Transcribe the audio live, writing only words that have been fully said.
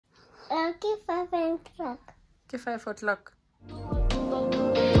Give 5 o'clock. Give 5 o'clock.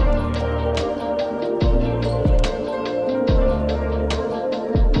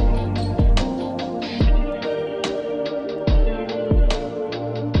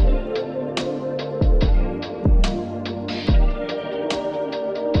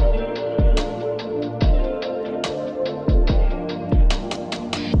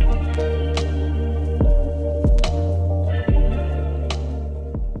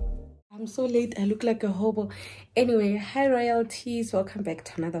 So late, I look like a hobo. Anyway, hi royalties, welcome back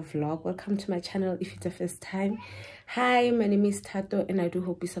to another vlog. Welcome to my channel if it's the first time. Hi, my name is Tlotlo and I do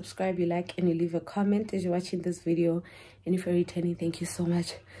hope you subscribe, you like, and you leave a comment as you're watching this video. And if you're returning, thank you so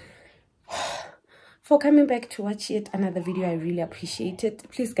much for coming back to watch yet another video. I really appreciate it.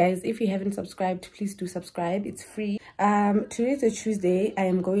 Please guys, if you haven't subscribed, please do subscribe. It's free. Today's a Tuesday. I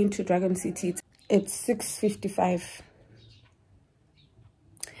am going to Dragon City. It's 6:55.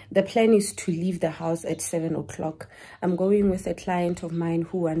 The plan is to leave the house at 7 o'clock. I'm going with a client of mine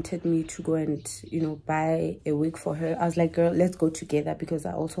who wanted me to go and, you know, buy a wig for her. I was like, girl, let's go together because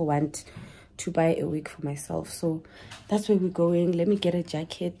I also want to buy a wig for myself. So that's where we're going. Let me get a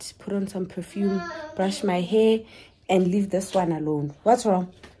jacket, put on some perfume, brush my hair, and leave this one alone. What's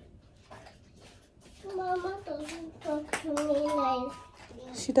wrong? Mama doesn't talk to me nicely.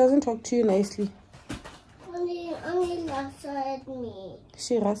 She doesn't talk to you nicely. Only Rasa at me.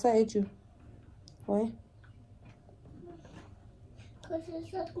 She Rasa at you. Why? Because she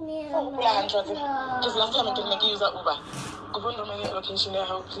took me Just last time I didn't make you use that Uber. Go on my location there,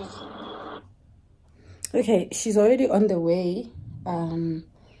 help, please. Okay, she's already on the way.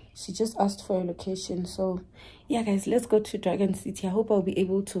 She just asked for a location. So yeah guys, let's go to Dragon City. I hope I'll be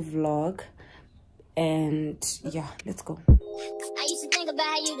able to vlog. And yeah, let's go. I used to think about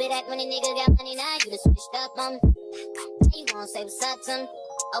how you be that when a nigga got money, now you just switched up on me. Now you wanna say what's up to me.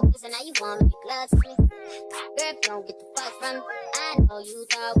 Oh, so now you wanna make love to me. Girl, don't get the fuck from me. I know you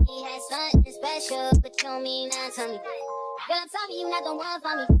thought we had something special, but you don't mean nothing to me. Girl, I'm sorry you not the one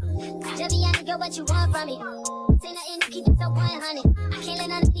for me. Just be honest, girl, what you want from me. Say nothing, just keep it so 100. I can't let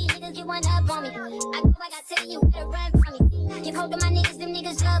none of these niggas get one up on me. I gotta tell you, better run from me. Give hope to my niggas, them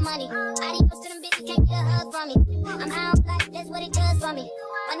niggas love money. Adios to them bitches, can't get a hug from me. I'm out like that's what it does for me.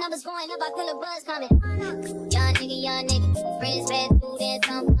 My numbers going up, I feel a buzz coming. Young nigga, friends, bad food, and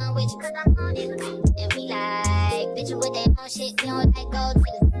some fun with you. Cause I'm on it. And we like, bitch, with that own shit, we don't like gold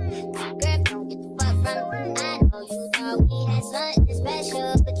niggas. Girl, don't get the fuck from me. I know you thought we had something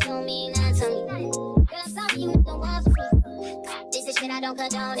special, but you don't mean nothing to me. Girl, I'm sorry, you not the one for me. This is shit I don't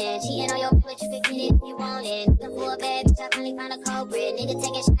condone it. Cheating on your bitch, but you can get it if you want it. Looking for a bad bitch, I finally found a culprit. Nigga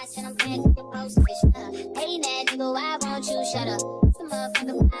taking shots and I'm back with the post bitch. Hey, that nigga, why won't you shut up? Some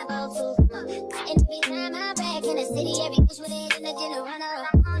motherfucker 502 come up. And every time I'm back in the city, every bitch with it in the general runner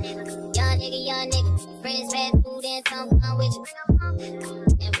up. Young nigga, friends, bad food, and some fun with you.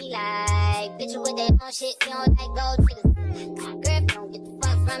 And we like, bitch, with that own shit, we don't like gold niggas. Girl, don't get the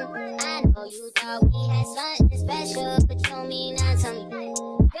fuck from me. I know you thought we had something special, but you don't mean nothing to me.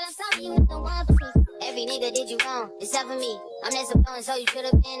 Girl, I'm sorry you not the one for me. Every nigga did you wrong, except for me. I'm next to blowing, so you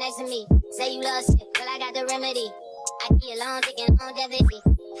should've been next to me. Say you love shit, well I got the remedy. I be alone, thinking longevity.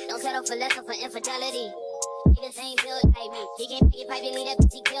 Don't settle for less or for infidelity. Niggas ain't built like me. He can't make it pipe and leave that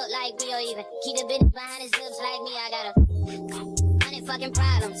pussy built like me, or even keep the business behind his lips like me. I got a 100 fucking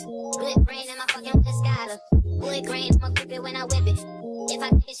problems. Good brain and my fucking with a scholar. Wood grain, I'ma grip it when I whip it. If I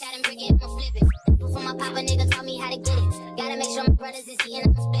take a shot and break it, I'ma flip it. Before my papa nigga taught me how to get it. Gotta make sure my brothers is eating,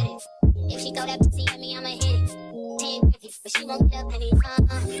 I'ma spit it. If she throw that pussy at me, I'ma hit it. 10 50, but she won't get up any.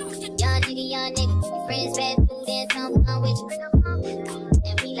 Young nigga, friends, bad food, and some fun with you.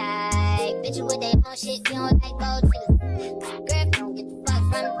 And we like, bitch, with that own shit, we don't like gold niggas. Girl, don't get the fuck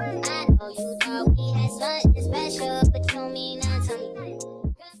from me. I know you thought we had something special, but you don't mean nothing to me.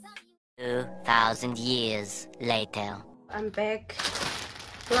 2,000 years later. I'm back.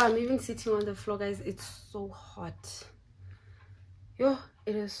 Well, I'm even sitting on the floor, guys. It's so hot. Yo,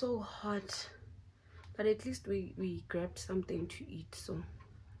 it is so hot. But at least we grabbed something to eat, so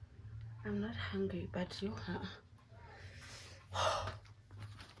I'm not hungry, but yo,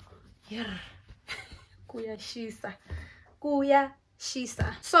 yeah. Kuya shisa. Kuya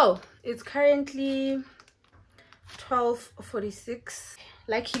shisa. So it's currently 12:46.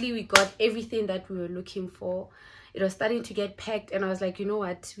 Luckily we got everything that we were looking for. It was starting to get packed and I was like, you know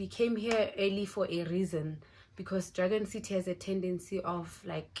what, we came here early for a reason, because Dragon City has a tendency of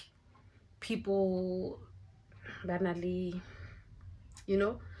like people banally, you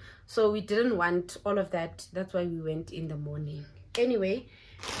know, so we didn't want all of that. That's why we went in the morning. Anyway,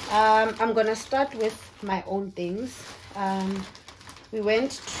 I'm gonna start with my own things. we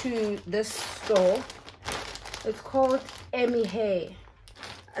went to this store. It's called Emmy Hair.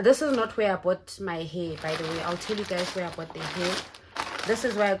 This is not where I bought my hair, by the way. I'll tell you guys where I bought the hair. This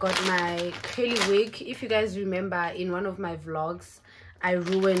is where I got my curly wig. If you guys remember, in one of my vlogs, I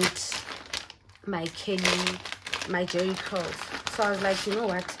ruined my Jerry curls. So I was like, you know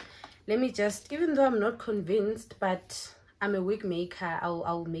what, let me just, even though I'm not convinced, but I'm a wig maker,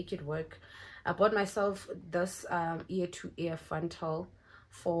 I'll make it work. I bought myself this ear to ear frontal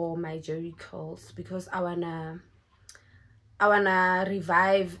for my Jerry curls because I wanna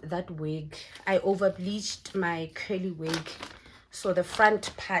revive that wig. I over bleached my curly wig, so the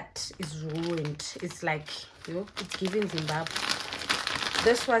front part is ruined. It's like, you know, it's giving Zimbabwe.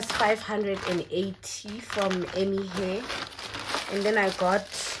 This was 580 from Emmy Hair. And then I got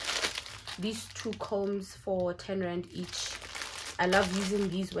these two combs for 10 Rand each. I love using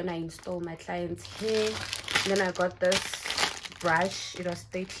these when I install my clients' hair. And then I got this brush. It was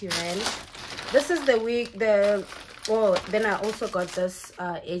 30 Rand. This is the wig. Then I also got this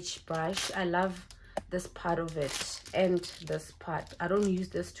edge brush. I love this part of it and this part. I don't use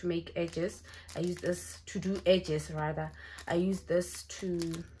this to make edges. I use this to do edges rather. I use this to,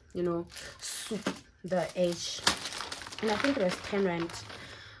 you know, soup the edge. And I think it was 10 Rand.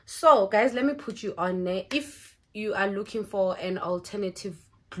 So guys, let me put you on there. If you are looking for an alternative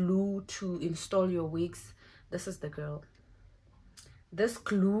glue to install your wigs, this is the girl. This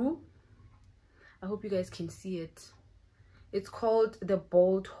glue, I hope you guys can see it. It's called the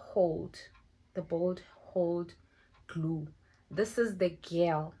Bold Hold. The Bold Hold glue. This is the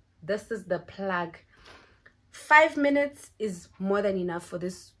girl. This is the plug. 5 minutes is more than enough for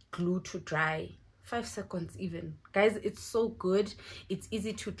this glue to dry. 5 seconds even. Guys, it's so good. It's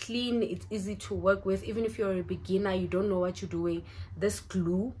easy to clean. It's easy to work with. Even if you're a beginner, you don't know what you're doing. This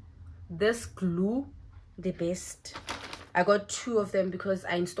glue, the best. I got 2 of them because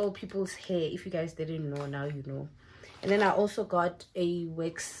I install people's hair. If you guys didn't know, now you know. And then I also got a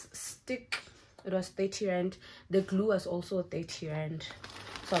wax stick. It was 30 Rand. The glue was also 30 Rand.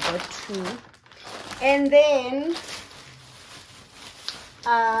 So I got 2. And then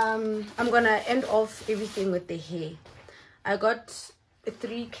I'm gonna end off everything with the hair. I got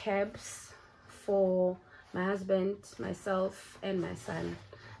 3 cabs for my husband, myself, and my son.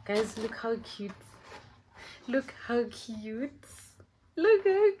 Guys, look how cute. Look how cute. Look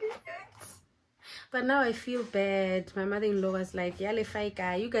how cute. But now I feel bad. My mother-in-law was like, Yale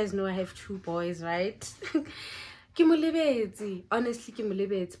Faika, you guys know I have 2 boys, right? Honestly,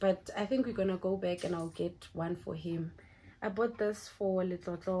 but I think we're gonna go back and I'll get one for him. I bought this for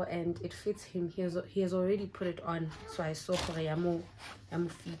Tlotlo and it fits him. He has already put it on, so I saw for Yamu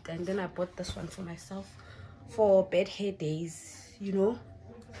feet. And then I bought this one for myself for bed hair days, you know.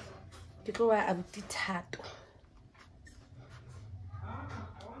 This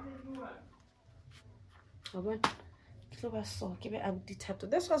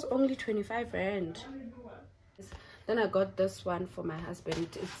was only 25 Rand. Then I got this one for my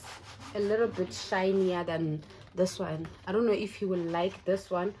husband. It's a little bit shinier than this one. I don't know if he will like this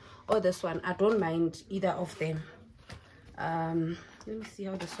one or this one. I don't mind either of them. Let me see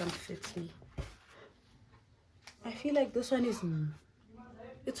how this one fits me. I feel like this one is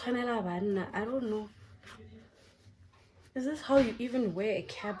I don't know. Is this how you even wear a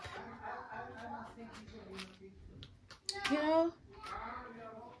cap? You know,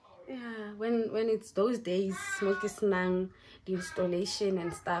 yeah, when it's those days, the installation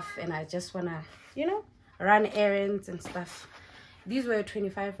and stuff, and I just wanna, you know, run errands and stuff. These were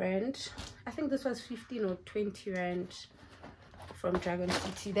 25 Rand. I think this was 15 or 20 Rand from Dragon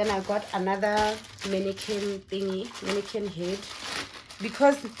City. Then I got another mannequin head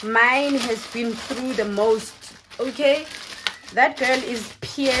because mine has been through the most. Okay, that girl is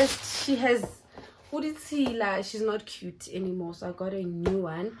pierced. She has, she's not cute anymore, so I got a new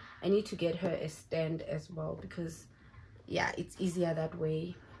one. I need to get her a stand as well because yeah, it's easier that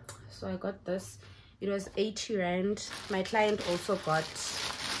way. So I got this. It was 80 Rand. My client also got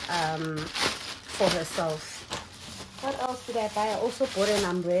for herself. What else did I buy? I also bought an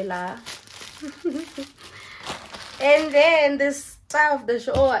umbrella. And then this stuff, the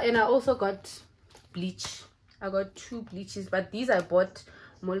shower, and I also got bleach. I got 2 bleaches, but these I bought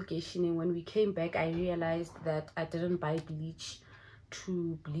Molkeshini. When we came back, I realized that I didn't buy bleach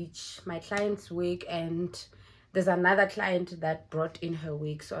to bleach my client's wig, and there's another client that brought in her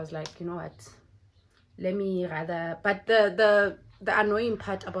wig. So I was like, you know what, let me rather, but the annoying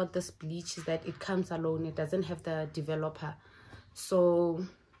part about this bleach is that it comes alone. It doesn't have the developer. So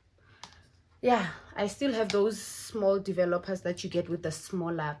yeah, I still have those small developers that you get with the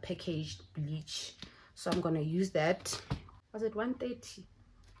smaller packaged bleach, so I'm gonna use that. Was it 130?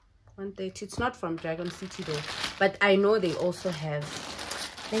 130. It's not from Dragon City though, but I know they also have.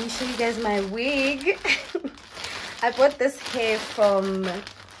 Let me show you guys my wig. I bought this hair from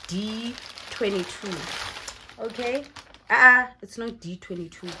D22. Okay, it's not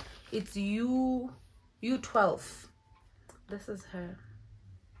D22, it's U12. This is her,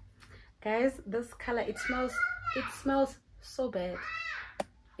 guys. This color, it smells so bad.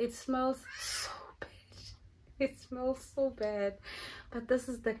 It smells so bad. It smells so bad, but this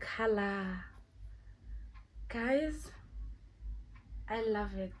is the color, guys. I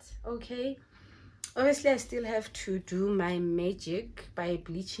love it. Okay, obviously I still have to do my magic by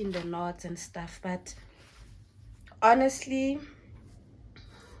bleaching the knots and stuff, but honestly,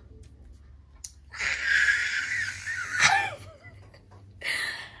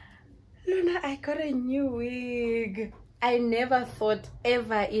 Luna, I got a new wig. I never thought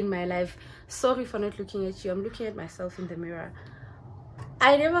ever in my life, sorry for not looking at you, I'm looking at myself in the mirror.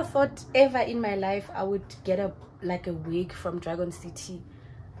 I never thought ever in my life I would get a wig from Dragon City.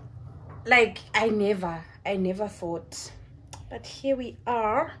 Like, I never thought, but here we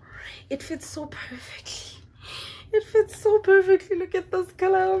are. It fits so perfectly. It fits so perfectly. Look at this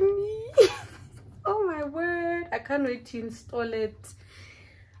color on me. Oh my word, I can't wait to install it.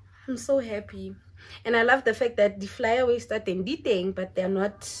 I'm so happy. And I love the fact that the flyaways start in thing, but they're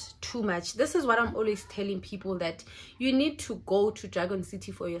not too much. This is what I'm always telling people, that you need to go to Dragon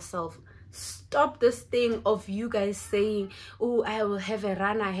City for yourself. Stop this thing of you guys saying, oh, I will have a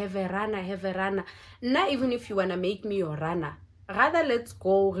runner, I have a runner, I have a runner. Not even if you want to make me your runner. Rather, let's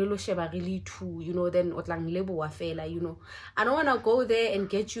go really too, you know, then otlang lebo wa fela, you know. I don't want to go there and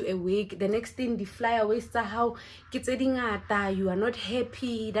get you a wig. The next thing, the flyaways are how you are not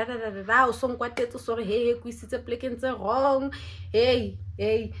happy, da da da da da. Sorry, hey, it's wrong. Hey.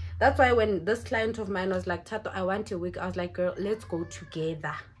 That's why when this client of mine was like, Tato, I want a wig, I was like, girl, let's go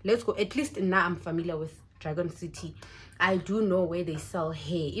together. Let's go. At least now I'm familiar with Dragon City. I do know where they sell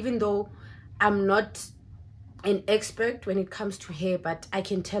hair, even though I'm not an expert when it comes to hair, but I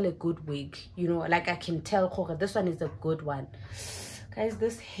can tell a good wig, you know, like I can tell this one is a good one. Guys,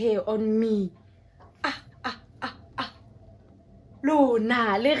 this hair on me,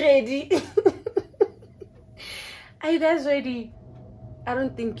 Luna, le ready? Are you guys ready? I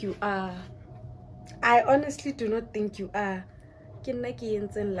don't think you are. I honestly do not think you are. When I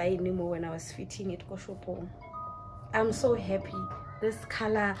was fitting it, I'm so happy. This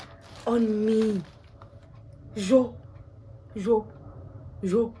color on me. Jo.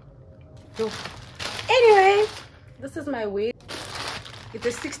 Anyway, this is my wig. It's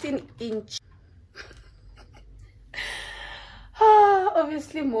a 16-inch.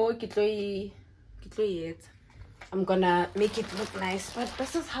 Obviously more I'm gonna make it look nice, but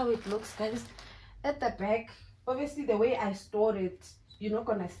this is how it looks, guys. At the back, obviously the way I stored it, you're not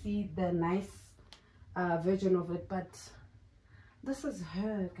gonna see the nice version of it, but this is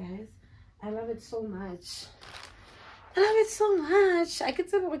her, guys. I love it so much. I could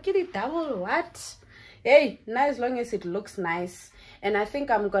say we get it double what? Hey, now as long as it looks nice. And I think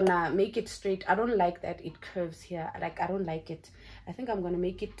I'm gonna make it straight. I don't like that it curves here. Like, I don't like it. I think I'm gonna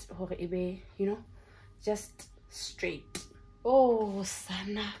make it, you know, just straight. Oh,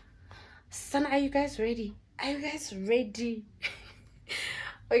 Sana, are you guys ready? Are you guys ready?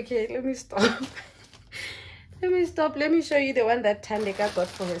 Okay, let me stop. Let me show you the one that Tandeka got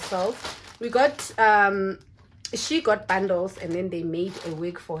for herself. We got she got bundles and then they made a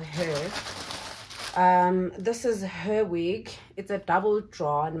wig for her. This is her wig. It's a double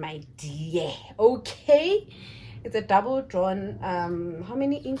drawn, my dear. Okay, it's a double drawn. How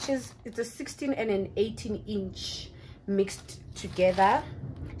many inches? It's a 16 and an 18 inch mixed together.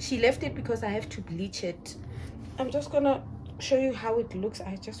 She left it because I have to bleach it. I'm just gonna show you how it looks.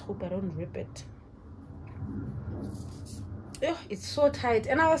 I just hope I don't rip it. Oh, it's so tight.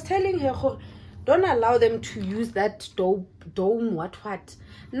 And I was telling her, don't allow them to use that dome what.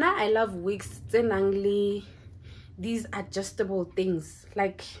 Now I love wigs, these adjustable things.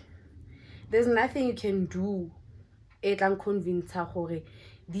 Like, there's nothing you can do it can convince her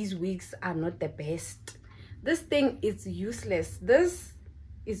these wigs are not the best. This thing is useless. This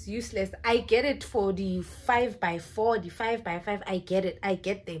is useless. I get it for the 5x4, the 5x5. I get it. I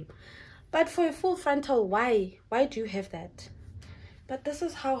get them. But for a full frontal, why do you have that? But this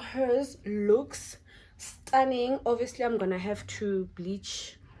is how hers looks. Stunning. Obviously, I'm gonna have to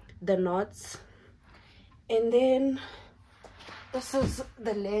bleach the knots. And then this is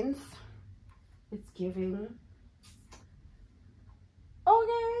the length it's giving.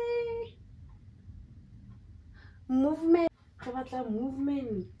 Okay. Movement.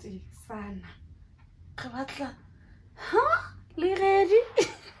 Movement. Sana. Huh? Le ready?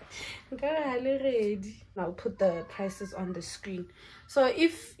 I'll put the prices on the screen. So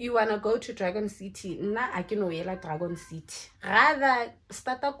if you wanna go to Dragon City, I can yela Dragon City. Rather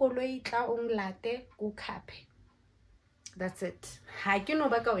starta koloi tla onglate go kape. That's it. Ha ke no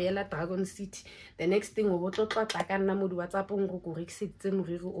ba ka yela Dragon City. The next thing o botlo tla ka nna mo di WhatsApp ngo go rekisitse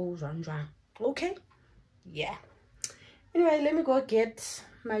moriri o jwang. Okay? Yeah. Anyway, let me go get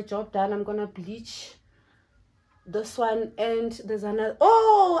my job done. I'm gonna bleach this one, and there's another.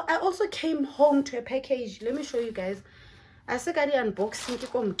 Oh, I also came home to a package. Let me show you guys. I said I did unboxing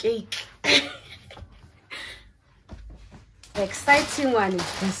to cake. The exciting one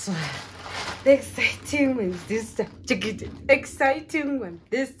is this one. The exciting one is this one. Check it. Exciting one.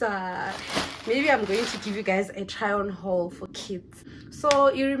 This one. Maybe I'm going to give you guys a try on haul for kids. So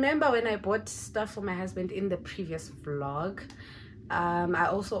you remember when I bought stuff for my husband in the previous vlog? I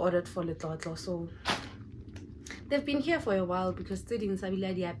also ordered for Tlotlo. So they've been here for a while because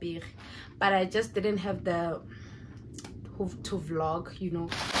but I just didn't have the to vlog, you know.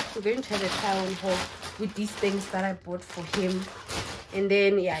 We're going to have a try on haul with these things that I bought for him, and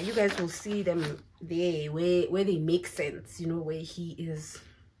then yeah, you guys will see them there where they make sense, you know, where he is,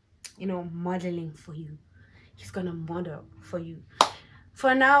 you know, modeling for you. He's gonna model for you.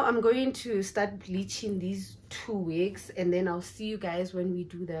 For now, I'm going to start bleaching these 2 wigs, and then I'll see you guys when we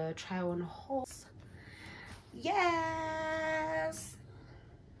do the try on hauls. Yes.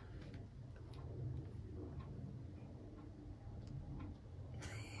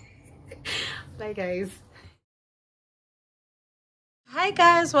 Bye guys. Hi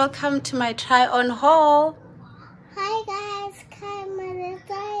guys, welcome to my try on haul. Hi guys, come on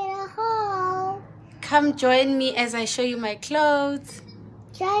the hall. Come join me as I show you my clothes.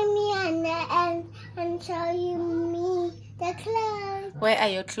 Join me and show you me the clothes. Where are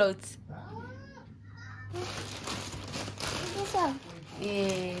your clothes? This one.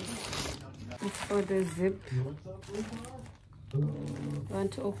 Yes. It's for the zip. You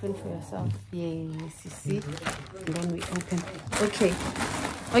want to open for yourself? Yes, you see? And then we open.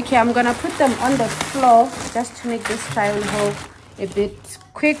 Okay, I'm gonna put them on the floor just to make this try on haul a bit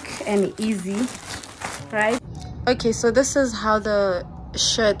quick and easy, right? Okay, so this is how the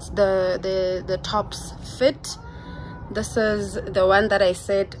shirts, the tops fit. This is the one that I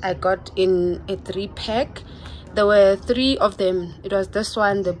said I got in a 3-pack. There were 3 of them. It was this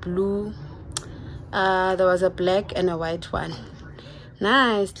one, the blue, there was a black and a white one.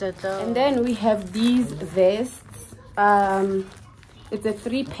 Nice, Tlotlo. And then we have these vests. It's a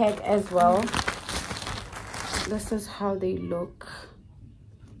 3-pack as well. This is how they look.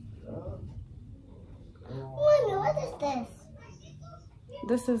 Mommy, what is this?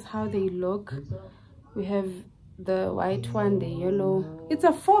 This is how they look. We have the white one, the yellow. It's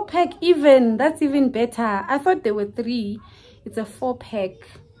a 4-pack even. That's even better. I thought there were 3. It's a 4-pack.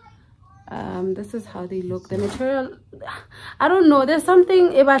 This is how they look. The material, I don't know, there's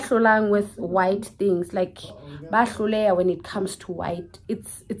something with white things, like when it comes to white,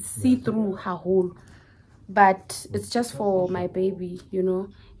 it's see-through her whole, but it's just for my baby, you know.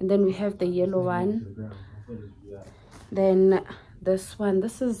 And then we have the yellow one, then this one.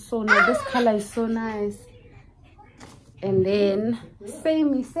 This is so nice. This color is so nice. And then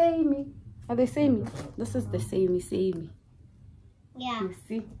samey, are they samey? This is the samey. Yeah. You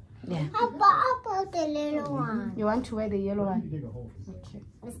see? Yeah. How about the little one? You want to wear the yellow one? Okay.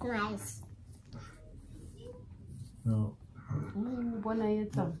 It's nice. No.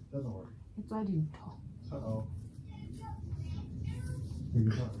 It's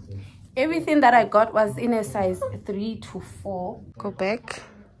everything that I got was in a size 3 to 4. Go back.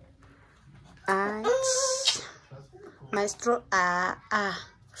 And maestro,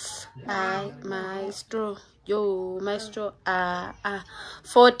 maestro. Yo, maestro,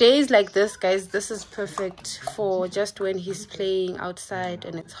 4 days like this, guys. This is perfect for just when he's playing outside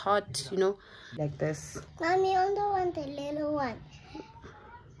and it's hot, you know, like this. Mommy, I don't want the little one.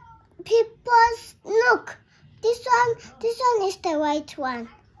 People's look. This one is the white one,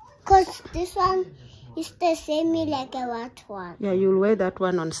 cause this one is the same like a white one. Yeah, you'll wear that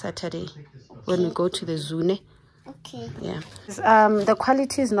one on Saturday when we go to the Zune. Okay. Yeah. The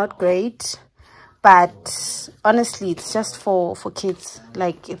quality is not great, but honestly it's just for kids.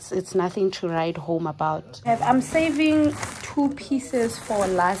 Like it's nothing to write home about. I'm saving 2 pieces for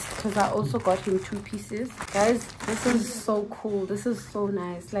last because I also got him 2 pieces. Guys, this is so cool. This is so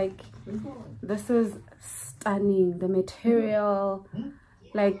nice. Like, this is stunning. The material,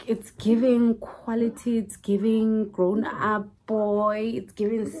 like, it's giving quality, it's giving grown-up boy, it's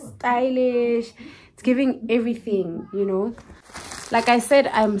giving stylish, it's giving everything, you know. Like I said,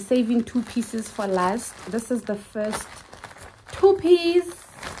 I'm saving 2 pieces for last. This is the first 2 piece.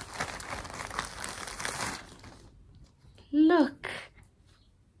 Look.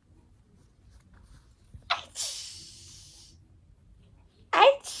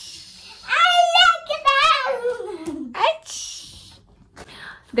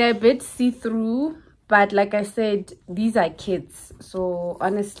 They're a bit see-through, but like I said, these are kids, so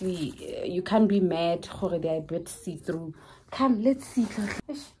honestly you can't be mad for they're a bit see-through. Come, let's see.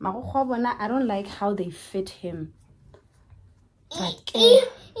 I don't like how they fit him, but It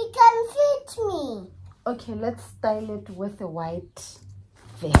can fit me. okay, let's style it with a white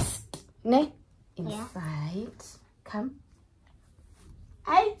vest, ne? Inside. Come.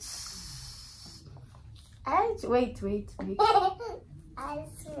 Wait. I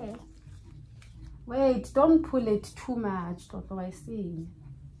see. Wait, don't pull it too much, Tlotlo, I see.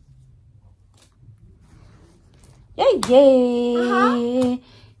 Yay!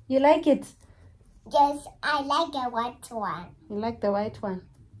 You like it? Yes, I like the white one. You like the white one?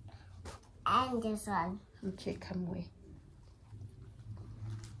 And this one. Okay, come away.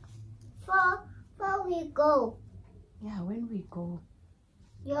 Before we go. Yeah, when we go.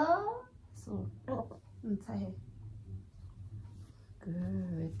 Yeah. So, inside.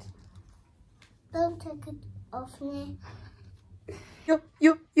 Good. Don't take it off me. You.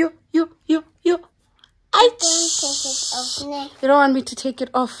 Don't take it off me. You don't want me to take it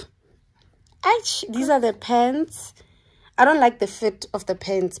off? Ouch. These are the pants. I don't like the fit of the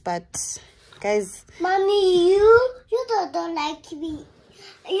pants, but guys. Mommy, you don't like me.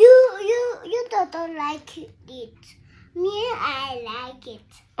 You don't like it. Me, I like it.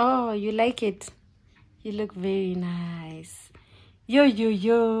 Oh, you like it? You look very nice.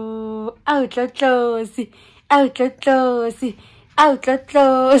 Yo. Out Tlotlo, see. Out Tlotlo, see. Out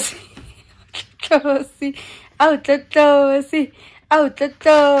Tlotlo, see. Out Tlotlo, see. Out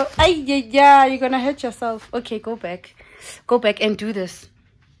Tlotlo. Ay, yeah, you're gonna hurt yourself. Okay, go back. Go back and do this.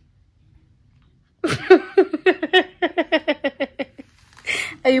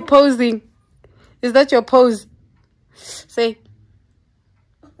 Are you posing? Is that your pose? Say.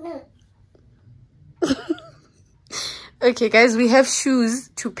 Okay, guys, we have shoes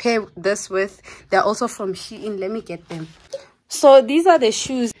to pair this with. They're also from Shein. Let me get them. So these are the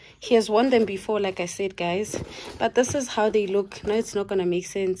shoes. He has worn them before, like I said, guys. But this is how they look. No, it's not gonna make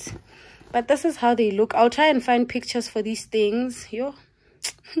sense. But this is how they look. I'll try and find pictures for these things. Yo.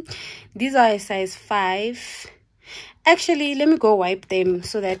 These are a size 5. Actually, let me go wipe them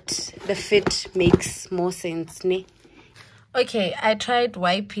so that the fit makes more sense, ne? Okay, I tried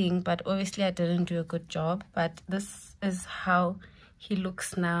wiping, but obviously I didn't do a good job. But this is how he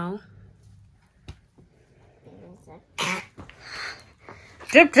looks now.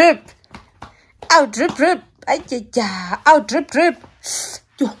 Drip, drip. Out, drip, drip. Out, drip, drip.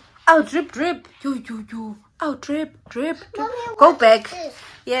 Out, drip, drip. Yo. Out, drip, drip. Mommy, Go back. this?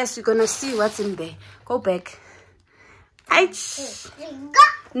 Yes, you're gonna see what's in there. Go back. Go.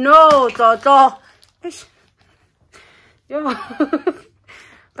 No, Tlotlo. Yo.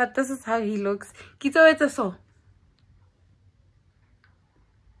 But this is how he looks. Kitso, it's so.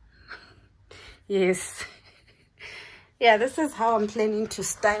 Yes. Yeah, this is how I'm planning to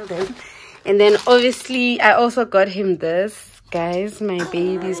style them. And then obviously I also got him this. Guys, my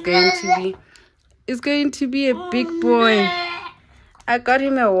baby is going to be a big boy. I got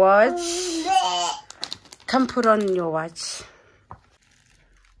him a watch. Come put on your watch.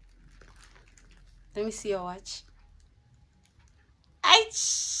 Let me see your watch.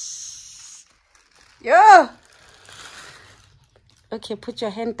 Yo. Okay, put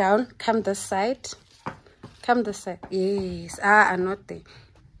your hand down. Come this side. Come this side. Yes. Not there.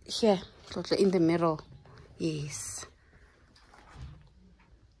 Here. In the middle. Yes.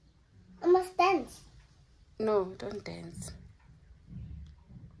 I must dance. No, don't dance.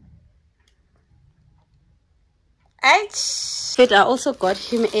 But I also got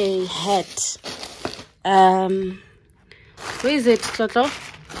him a hat. Where is it, Tlotlo?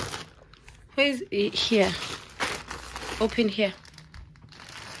 Where is it? Here. Open here.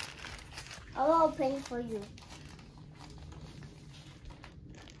 I will open for you.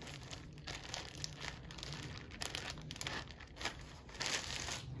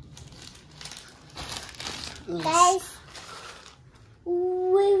 Yes. Guys, we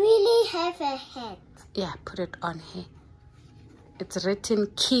really have a hat. Yeah, put it on here. It's written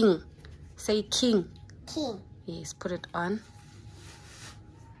King. Say King. King. Yes, put it on.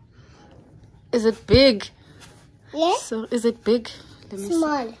 Is it big? Yes. So, is it big? Let me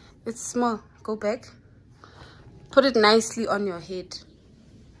Small. see. It's small. Go back. Put it nicely on your head.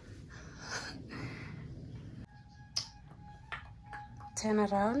 turn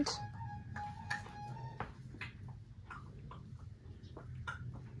around.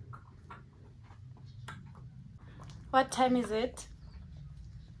 What time is it?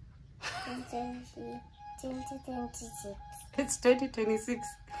 2026. It's 2026.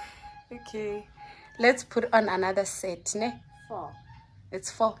 Okay. Let's put on another set, ne? 4.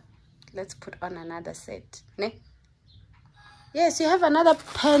 It's 4. Let's put on another set, ne? Yes, you have another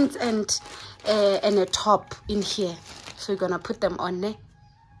pants and a top in here. So you're gonna put them on, ne?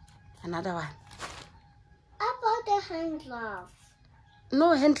 Another one. How about the hand gloves?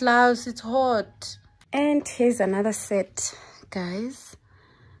 No hand gloves, it's hot. And here's another set, guys.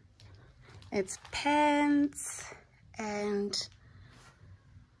 It's pants and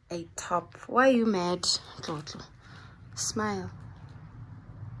a top. Why are you mad, Tlotlo? Smile.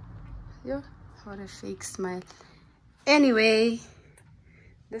 Yo, what a fake smile. Anyway,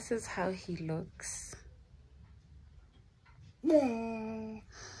 this is how he looks. Do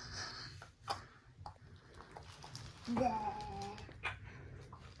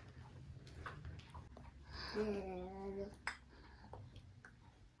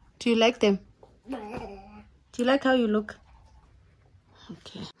you like them? Do you like how you look?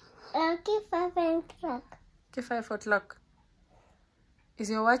 Okay. Okay, 5 o'clock. Okay, 5 o'clock.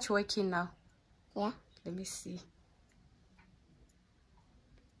 Is your watch working now? Yeah. Let me see.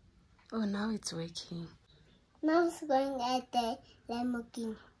 Oh, now it's working. Now it's going at the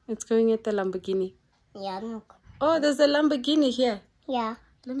Lamborghini. It's going at the Lamborghini. Yeah, look. Oh, there's a Lamborghini here. Yeah.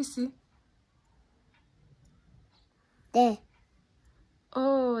 Let me see. There.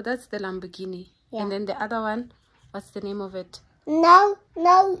 Oh, that's the Lamborghini. Yeah. And then the other one, what's the name of it? Now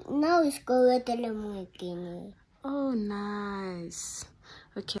it's going at the Lamborghini. Oh, nice.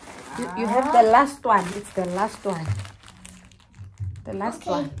 Okay. You have the last one. It's the last one. The last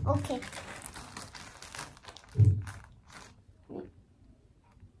one. Okay.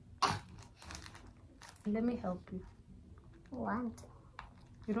 Let me help you. Want?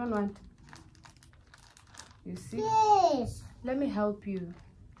 You don't want? You see? Yes. Let me help you.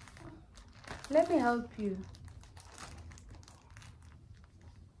 Let me help you.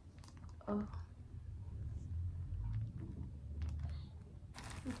 Oh.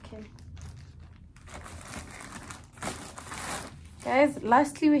 Okay. Guys,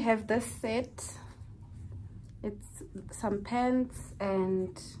 lastly we have this set. It's some pants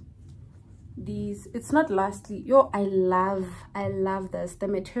and these. It's not lastly. Yo, I love this. The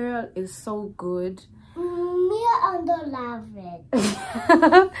material is so good. Me, I don't love it.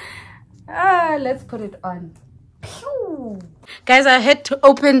 Let's put it on. Pew. Guys, I had to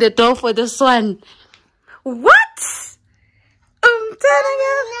open the door for this one. What? I'm telling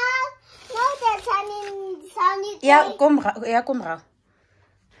you. No, the sunny day. Yeah, come ra. No,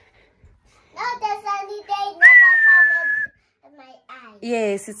 the sunny day never comes at my eyes.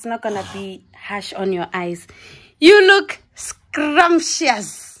 Yes, it's not gonna be harsh on your eyes. You look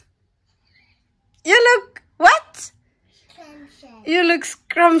scrumptious. You look what? Scrumptious. You look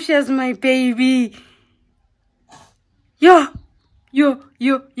scrumptious, my baby. Yo.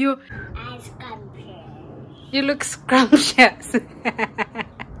 I'm scrumptious. You look scrumptious.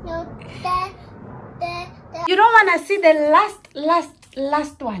 No, You don't want to see the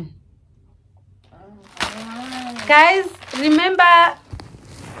last one. Guys,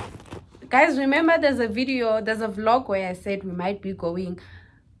 remember there's a vlog where I said we might be going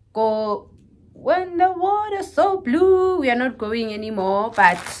when the water's so blue. We are not going anymore,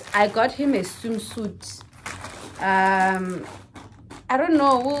 but I got him a swimsuit. I don't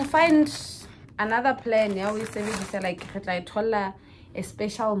know, we'll find another plan. Yeah, we say like a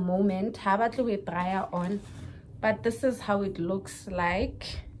special moment. Have a little dryer on, but this is how it looks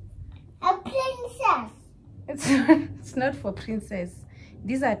like. a princess. It's not for princess.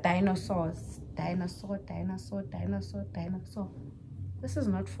 These are dinosaurs. Dinosaur. This is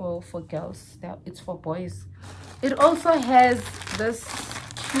not for girls. It's for boys. It also has this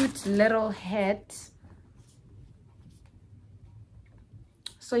cute little hat.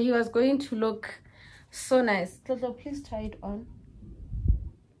 So he was going to look so nice. Tlotlo, please try it on.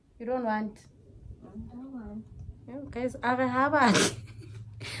 You don't want? I don't want. Yeah, guys, Arahabat.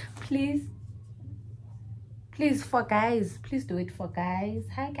 Please for guys. Please do it for guys.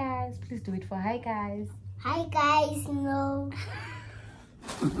 Hi guys. Please do it for hi guys. Hi guys, no.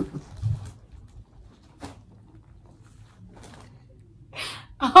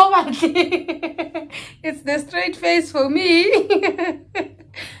 Oh my God. It's the straight face for me.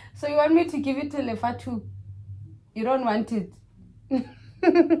 So you want me to give it to Lefatu? You don't want it?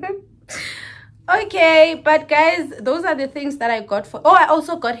 Okay, but guys, those are the things that I got for. Oh, I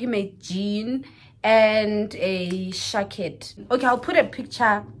also got him a jean and a jacket. Okay, I'll put a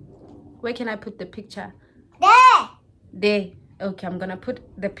picture. Where can I put the picture? There. Okay, I'm gonna put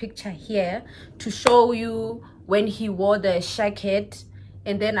the picture here to show you when he wore the jacket,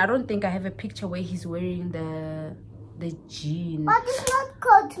 and then I don't think I have a picture where he's wearing the jean. But it's not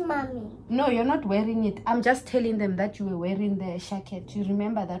coat, mommy. No, you're not wearing it. I'm just telling them that you were wearing the jacket. You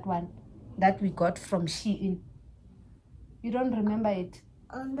remember that one that we got from Shein? You don't remember it?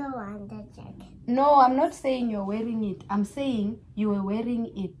 On the one, the jacket. No, I'm not saying you're wearing it. I'm saying you were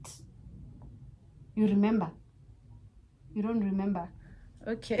wearing it. You remember? You don't remember?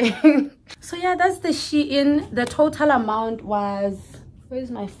 Okay. So yeah, that's the Shein. The total amount was...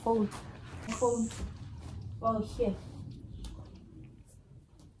 Where's my phone? My phone. Oh, here.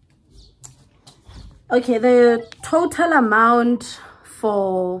 Okay, the total amount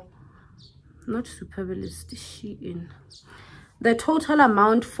for... Not Superbalist, the Shein. The total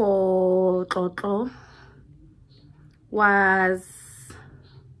amount for Tlotlo was...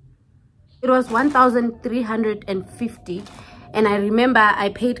 It was 1,350, and I remember I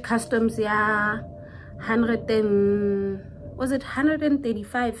paid customs, yeah,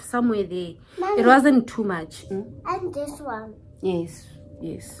 135, somewhere there. Mommy, it wasn't too much. And this one. Yes.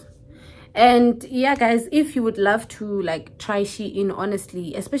 And yeah, guys, if you would love to like try Shein,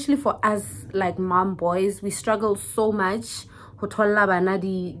 honestly, especially for us like mom boys, we struggle so much. Like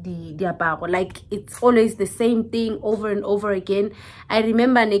it's always the same thing over and over again. I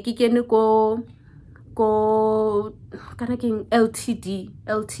remember go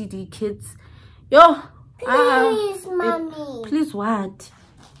LTD kids. Yo, please, mommy. Please what?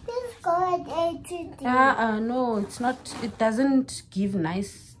 Please go at LTD. No, it's not. It doesn't give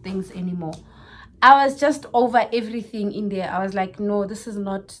nice things anymore. I was just over everything in there. I was like, no, this is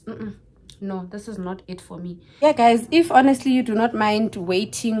not. No, this is not it for me. Yeah, guys, if honestly you do not mind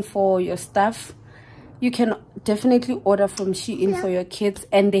waiting for your stuff, you can definitely order from Shein for your kids,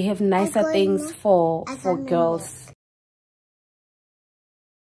 and they have nicer things for girls.